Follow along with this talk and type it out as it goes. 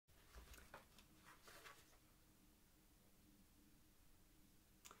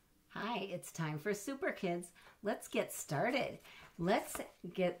Hi, it's time for Super Kids. Let's get started. Let's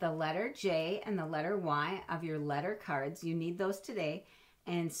get the letter J and the letter Y of your letter cards. You need those today.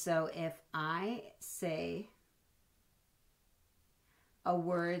 And so if I say a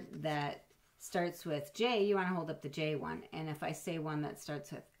word that starts with J, you want to hold up the J one. And if I say one that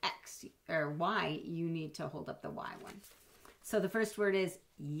starts with X or Y, you need to hold up the Y one. So the first word is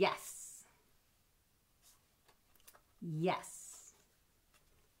yes. Yes.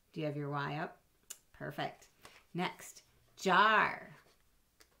 Do you have your Y up? Perfect. Next, jar.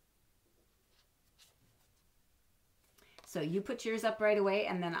 So you put yours up right away,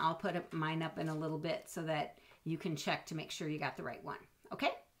 and then I'll put mine up in a little bit so that you can check to make sure you got the right one.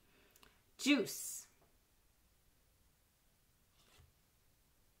 Okay? Juice.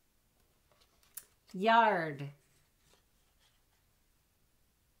 Yard.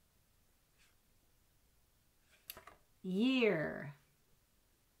 Year.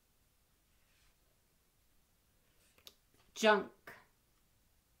 Junk.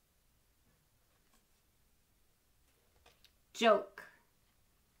 Joke.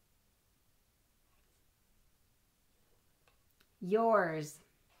 Yours.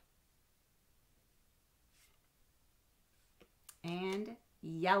 And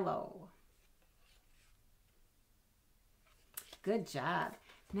yellow. Good job.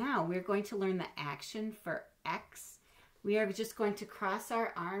 Now we're going to learn the action for X. We are just going to cross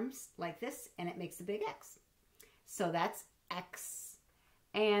our arms like this, and it makes a big X. So that's X.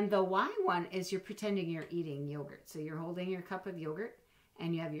 And the Y one is you're pretending you're eating yogurt. So you're holding your cup of yogurt,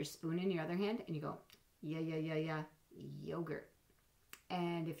 and you have your spoon in your other hand, and you go, yeah, yeah, yeah, yeah, yogurt.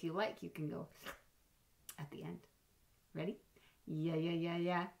 And if you like, you can go at the end. Ready? Yeah, yeah, yeah,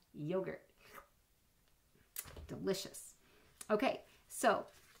 yeah, yogurt. Delicious. Okay, so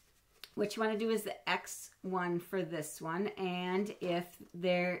what you want to do is the X one for this one. And if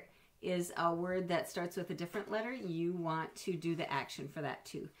there is a word that starts with a different letter, you want to do the action for that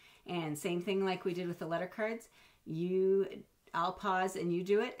too. And same thing like we did with the letter cards. I'll pause and you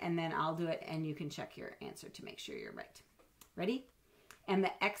do it, and then I'll do it, and you can check your answer to make sure you're right. Ready? And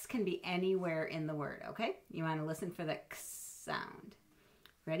the X can be anywhere in the word, okay? You want to listen for the X sound.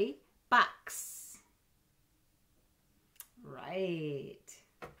 Ready? Box. Right.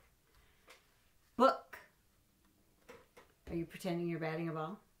 Book. Are you pretending you're batting a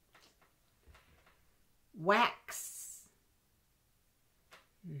ball? Wax.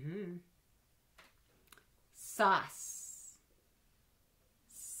 Sauce.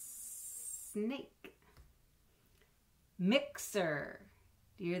 Snake. Mixer.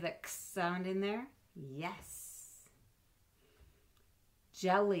 Do you hear the X sound in there? Yes.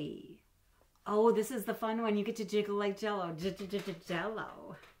 Jelly. Oh, this is the fun one. You get to jiggle like Jello.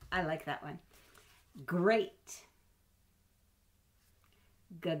 Jello. I like that one. Great.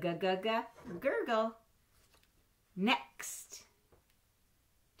 Gurgle. Next.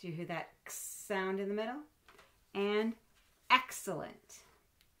 Do you hear that X sound in the middle? And excellent.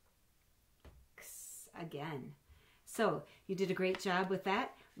 X again. So you did a great job with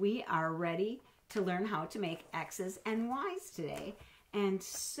that. We are ready to learn how to make X's and Y's today. And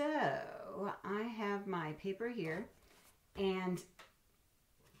so I have my paper here, and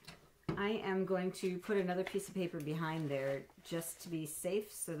I am going to put another piece of paper behind there just to be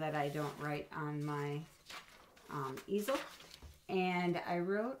safe so that I don't write on my easel. And I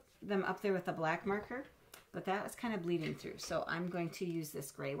wrote them up there with a black marker, but that was kind of bleeding through. So I'm going to use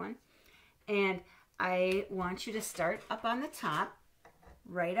this gray one. And I want you to start up on the top,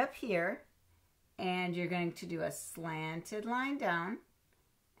 right up here, and you're going to do a slanted line down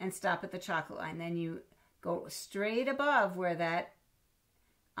and stop at the chocolate line. Then you go straight above where that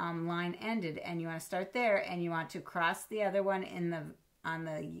line ended, and you want to start there, and you want to cross the other one on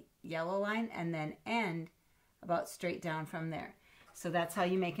the yellow line, and then end about straight down from there. So that's how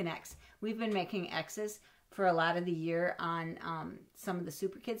you make an X. We've been making X's for a lot of the year on some of the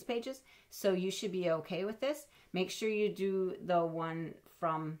Super Kids pages, so you should be okay with this. Make sure you do the one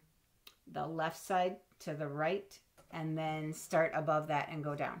from the left side to the right, and then start above that and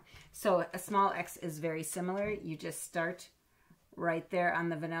go down. So a small X is very similar. You just start right there on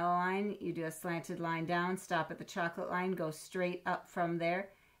the vanilla line. You do a slanted line down, stop at the chocolate line, go straight up from there,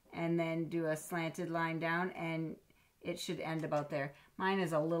 and then do a slanted line down, and it should end about there. Mine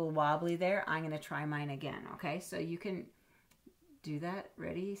is a little wobbly there. I'm going to try mine again, okay? So you can do that.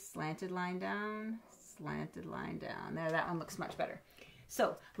 Ready? Slanted line down, slanted line down. There, that one looks much better.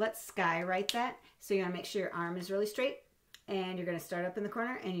 So let's skywrite that. So you want to make sure your arm is really straight, and you're going to start up in the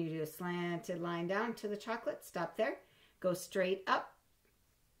corner, and you do a slanted line down to the chocolate. Stop there. Go straight up,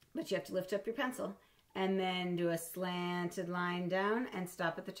 but you have to lift up your pencil, and then do a slanted line down and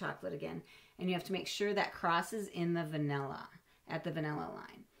stop at the chocolate again. And you have to make sure that crosses in the vanilla, at the vanilla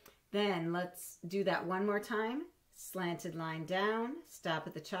line. Then let's do that one more time. Slanted line down, stop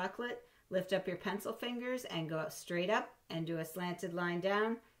at the chocolate, lift up your pencil fingers and go straight up and do a slanted line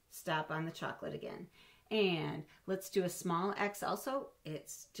down, stop on the chocolate again. And let's do a small X also.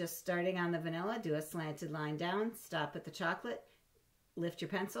 It's just starting on the vanilla. Do a slanted line down, stop at the chocolate, lift your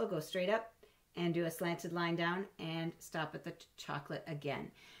pencil, go straight up, and do a slanted line down and stop at the chocolate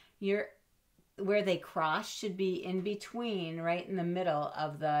again. Where they cross should be in between, right in the middle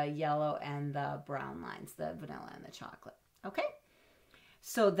of the yellow and the brown lines, the vanilla and the chocolate. Okay?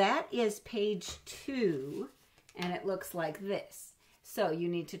 So that is page 2, and it looks like this. So you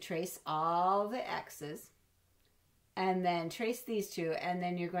need to trace all the X's, and then trace these two, and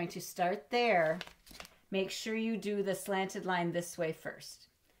then you're going to start there. Make sure you do the slanted line this way first.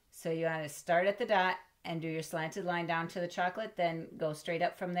 So you want to start at the dot and do your slanted line down to the chocolate, then go straight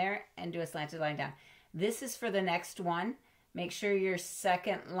up from there and do a slanted line down. This is for the next one. Make sure your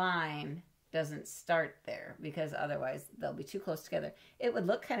second line doesn't start there, because otherwise they'll be too close together. It would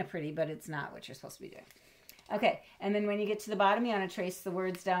look kind of pretty, but it's not what you're supposed to be doing. Okay, and then when you get to the bottom, you want to trace the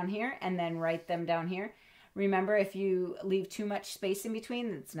words down here and then write them down here. Remember, if you leave too much space in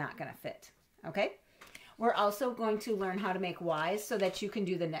between, it's not going to fit. Okay? We're also going to learn how to make Ys so that you can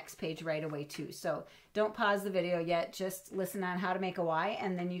do the next page right away too. So don't pause the video yet. Just listen on how to make a Y,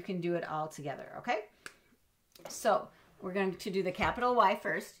 and then you can do it all together, okay? So we're going to do the capital Y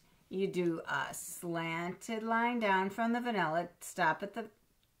first. You do a slanted line down from the vanilla. Stop at the...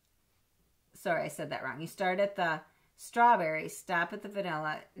 Sorry, I said that wrong. You start at the strawberry, stop at the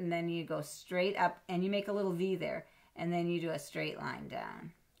vanilla, and then you go straight up, and you make a little V there, and then you do a straight line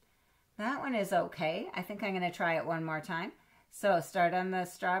down. That one is okay. I think I'm going to try it one more time. So start on the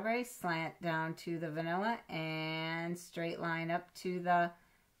strawberry, slant down to the vanilla, and straight line up to the,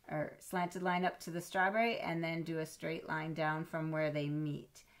 or slanted line up to the strawberry, and then do a straight line down from where they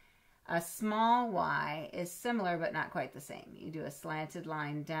meet. A small Y is similar, but not quite the same. You do a slanted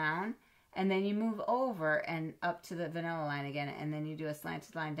line down, and then you move over and up to the vanilla line again, and then you do a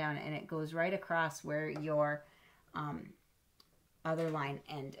slanted line down, and it goes right across where your other line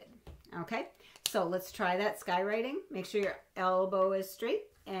ended. Okay, so let's try that skywriting. Make sure your elbow is straight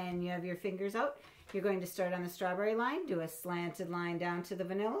and you have your fingers out. You're going to start on the strawberry line, do a slanted line down to the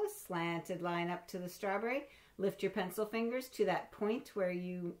vanilla, slanted line up to the strawberry, lift your pencil fingers to that point where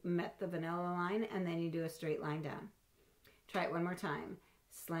you met the vanilla line, and then you do a straight line down. Try it one more time.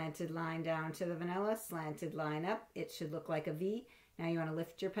 Slanted line down to the vanilla, slanted line up. It should look like a V. Now you want to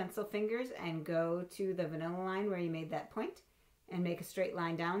lift your pencil fingers and go to the vanilla line where you made that point, and make a straight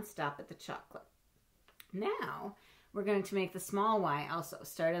line down, stop at the chocolate. Now, we're going to make the small Y also.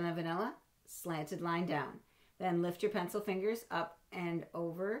 Start on the vanilla, slanted line down. Then lift your pencil fingers up and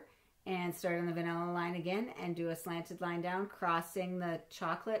over, and start on the vanilla line again, and do a slanted line down, crossing the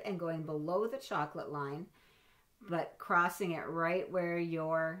chocolate and going below the chocolate line, but crossing it right where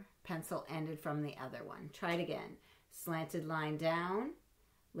your pencil ended from the other one. Try it again. Slanted line down,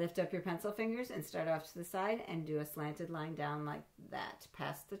 lift up your pencil fingers and start off to the side and do a slanted line down like that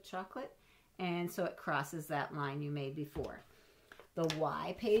past the chocolate, and so it crosses that line you made before. The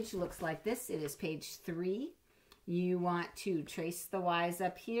Y page looks like this. It is page 3. You want to trace the Y's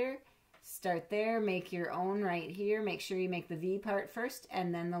up here. Start there, make your own right here. Make sure you make the V part first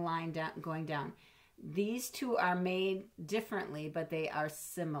and then the line down, going down. These two are made differently, but they are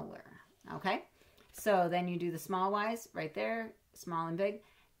similar. Okay? So then you do the small Y's right there, small and big.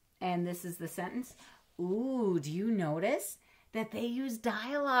 And this is the sentence. Ooh, do you notice that they use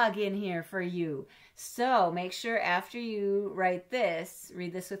dialogue in here for you? So make sure after you write this,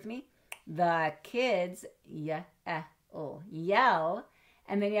 read this with me. The kids yell,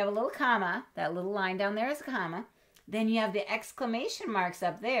 and then you have a little comma. That little line down there is a comma. Then you have the exclamation marks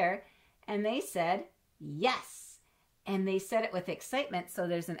up there, and they said yes. And they said it with excitement, so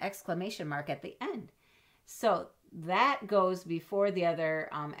there's an exclamation mark at the end. So that goes before the other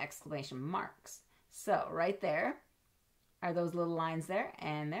exclamation marks. So right there are those little lines there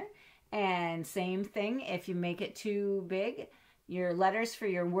and there. And same thing, if you make it too big, your letters for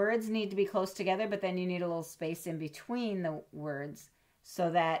your words need to be close together, but then you need a little space in between the words so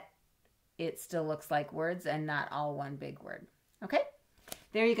that it still looks like words and not all one big word. Okay?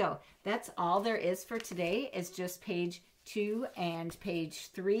 There you go. That's all there is for today. It's just page 2 and page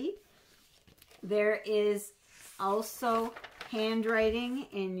 3. There is also handwriting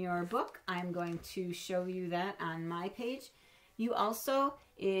in your book. I'm going to show you that on my page. You also,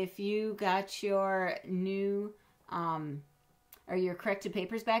 if you got your new or your corrected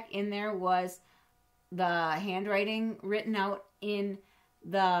papers back, in there was the handwriting written out in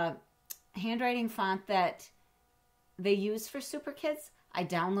the handwriting font that they use for Superkids. I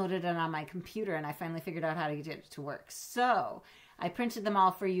downloaded it on my computer and I finally figured out how to get it to work. So I printed them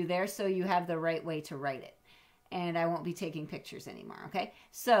all for you there so you have the right way to write it. And I won't be taking pictures anymore, okay?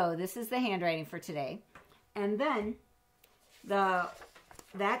 So this is the handwriting for today. And then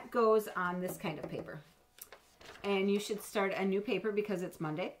that goes on this kind of paper. And you should start a new paper because it's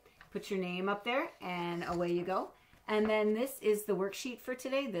Monday. Put your name up there and away you go. And then this is the worksheet for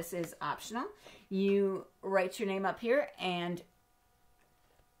today. This is optional. You write your name up here and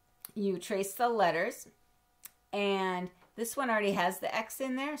you trace the letters. And this one already has the X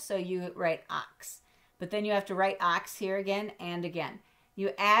in there, so you write ox. But then you have to write ox here again and again.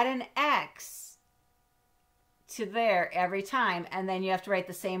 You add an X to there every time, and then you have to write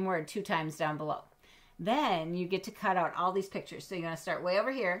the same word 2 times down below. Then you get to cut out all these pictures. So you're going to start way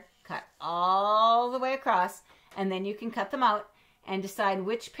over here, cut all the way across, and then you can cut them out and decide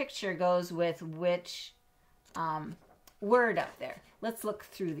which picture goes with which word up there. Let's look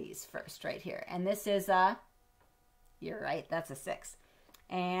through these first right here. And this is a, you're right, that's a 6.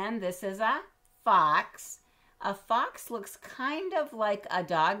 And this is a fox. A fox looks kind of like a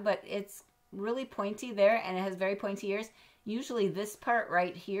dog, but it's really pointy there and it has very pointy ears. Usually this part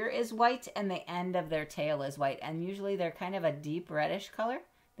right here is white and the end of their tail is white, and usually they're kind of a deep reddish color.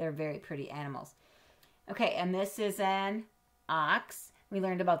 They're very pretty animals. Okay, and this is an ox. We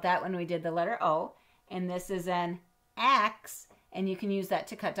learned about that when we did the letter O. And this is an axe, and you can use that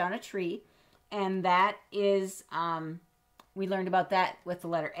to cut down a tree. And that is, we learned about that with the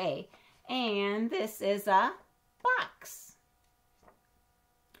letter A. And this is a box.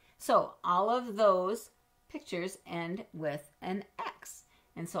 So all of those pictures end with an X.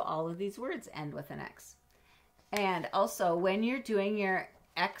 And so all of these words end with an X. And also when you're doing your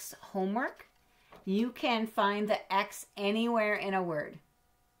X homework, you can find the X anywhere in a word.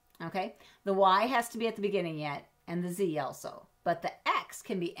 Okay? The Y has to be at the beginning yet, and the Z also. But the X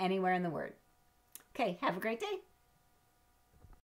can be anywhere in the word. Okay, have a great day.